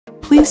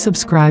Please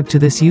subscribe to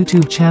this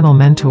YouTube channel.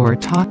 Mentor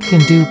Talk Can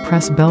Do.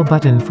 Press bell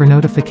button for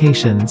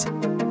notifications.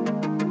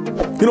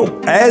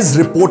 As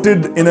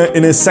reported in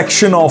a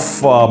section of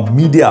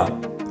media,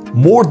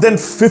 more than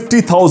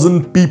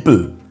 50,000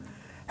 people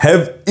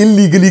have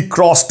illegally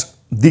crossed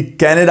the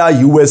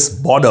Canada-US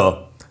border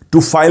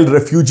to file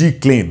refugee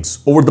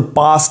claims over the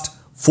past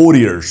 4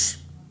 years,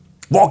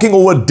 walking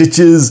over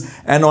ditches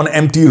and on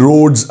empty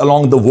roads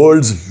along the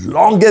world's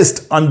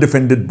longest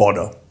undefended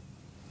border.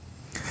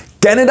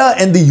 Canada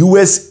and the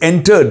US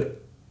entered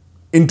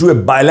into a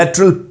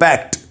bilateral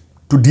pact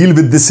to deal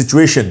with this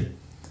situation.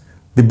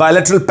 The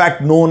bilateral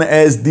pact known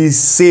as the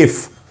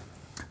SAFE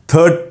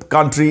Third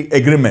Country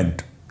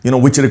Agreement,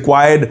 which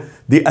required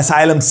the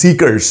asylum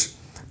seekers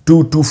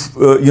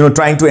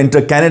trying to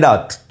enter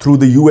Canada through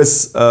the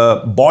US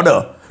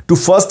border to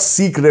first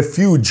seek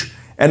refuge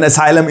and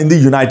asylum in the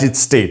United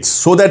States,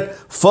 so that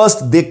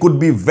first they could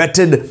be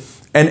vetted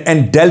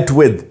and dealt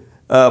with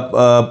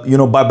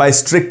by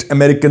strict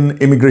American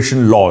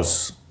immigration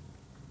laws.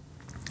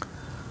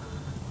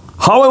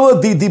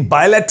 However, the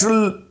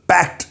bilateral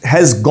pact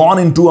has gone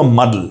into a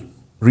muddle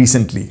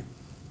recently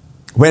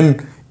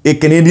when a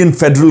Canadian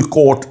federal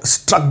court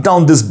struck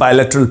down this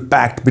bilateral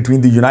pact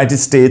between the United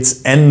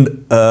States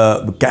and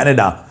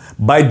Canada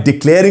by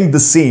declaring the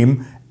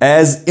same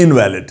as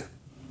invalid.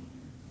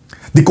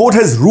 The court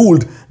has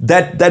ruled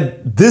that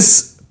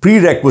this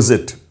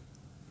prerequisite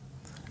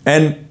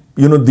and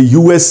the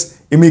US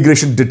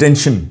immigration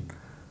detention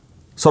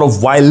sort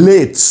of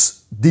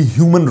violates the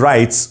human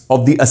rights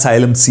of the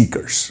asylum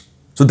seekers.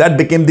 So that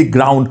became the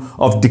ground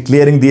of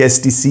declaring the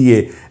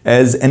STCA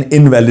as an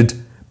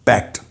invalid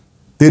pact.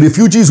 The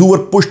refugees who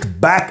were pushed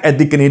back at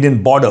the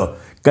Canadian border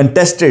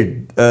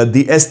contested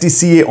the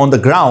STCA on the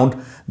ground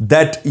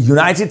that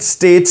United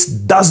States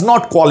does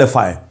not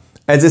qualify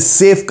as a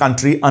safe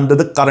country under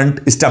the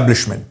current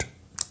establishment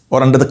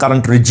or under the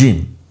current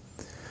regime.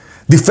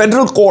 The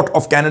Federal Court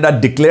of Canada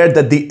declared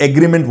that the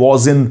agreement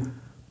was in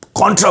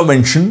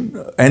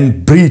contravention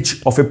and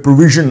breach of a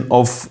provision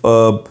of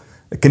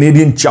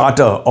Canadian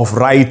Charter of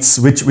Rights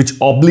which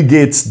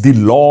obligates the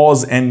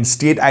laws and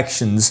state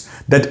actions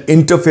that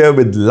interfere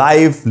with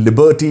life,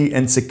 liberty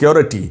and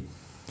security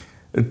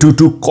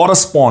to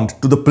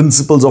correspond to the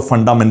principles of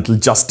fundamental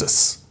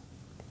justice.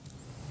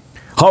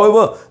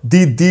 However,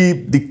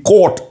 the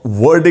court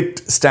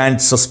verdict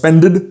stands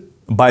suspended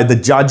by the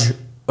judge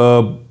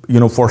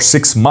for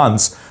 6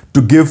 months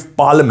to give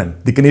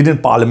Parliament, the Canadian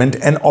Parliament,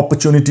 an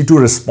opportunity to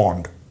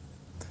respond.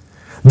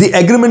 The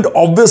agreement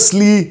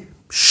obviously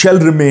shall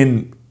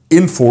remain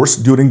in force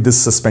during this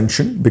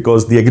suspension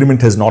because the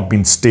agreement has not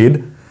been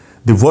stayed.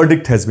 The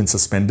verdict has been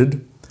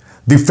suspended.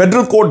 The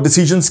federal court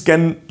decisions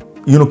can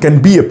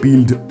be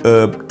appealed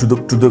to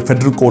the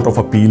Federal Court of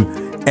Appeal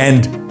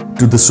and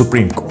to the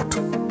Supreme Court.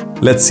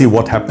 Let's see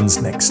what happens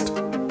next.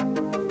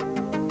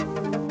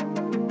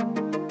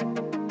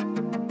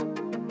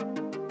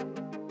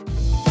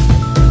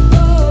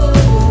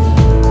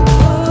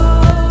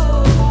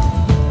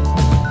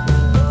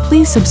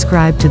 Please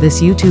subscribe to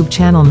this YouTube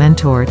channel.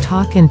 Mentor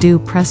Talk and Do.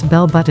 Press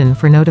bell button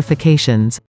for notifications.